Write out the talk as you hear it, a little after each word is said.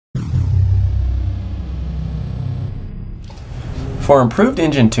For improved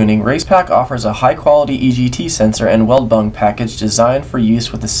engine tuning, Racepak offers a high-quality EGT sensor and weld bung package designed for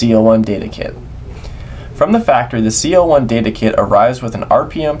use with the CL1 data kit. From the factory, the CL1 data kit arrives with an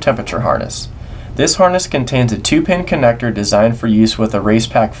RPM temperature harness. This harness contains a 2-pin connector designed for use with a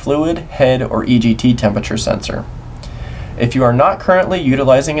Racepak fluid, head, or EGT temperature sensor. If you are not currently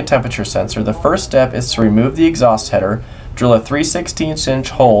utilizing a temperature sensor, the first step is to remove the exhaust header, drill a 3/16"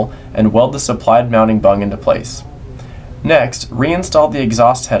 hole, and weld the supplied mounting bung into place. Next, reinstall the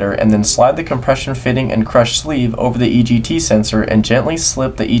exhaust header and then slide the compression fitting and crush sleeve over the EGT sensor and gently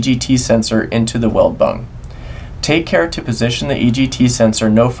slip the EGT sensor into the weld bung. Take care to position the EGT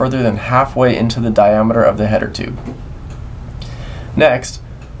sensor no further than halfway into the diameter of the header tube. Next,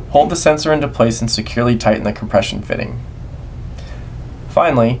 hold the sensor into place and securely tighten the compression fitting.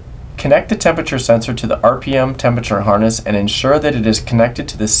 Finally, connect the temperature sensor to the RPM temperature harness and ensure that it is connected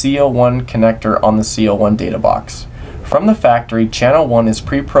to the CL1 connector on the CL1 data box. From the factory, channel 1 is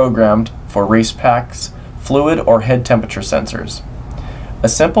pre-programmed for Racepak's fluid or head temperature sensors. A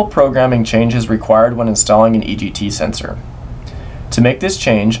simple programming change is required when installing an EGT sensor. To make this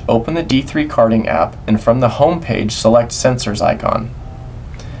change, open the D3 Karting app and from the home page select Sensors icon.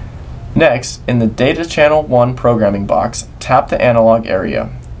 Next, in the Data Channel 1 programming box, tap the analog area.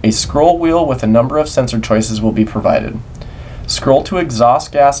 A scroll wheel with a number of sensor choices will be provided. Scroll to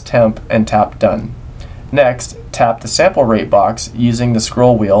Exhaust Gas Temp and tap Done. Next, tap the sample rate box using the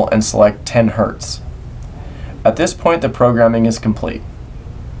scroll wheel and select 10 Hz. At this point, the programming is complete.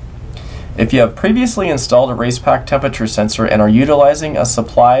 If you have previously installed a Racepak temperature sensor and are utilizing a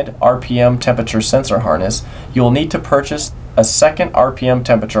supplied RPM temperature sensor harness, you will need to purchase a second RPM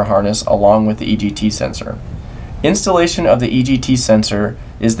temperature harness along with the EGT sensor. Installation of the EGT sensor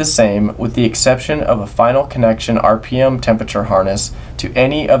is the same with the exception of a final connection RPM temperature harness to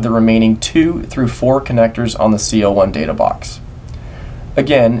any of the remaining 2 through 4 connectors on the CL1 data box.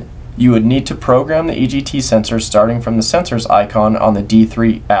 Again, you would need to program the EGT sensor starting from the Sensors icon on the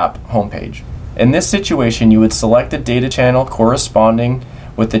D3 app homepage. In this situation, you would select the data channel corresponding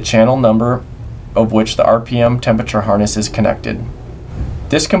with the channel number of which the RPM temperature harness is connected.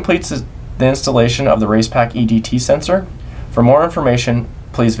 This completes the installation of the Racepak EGT sensor. For more information,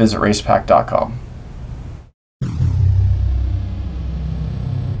 please visit racepak.com.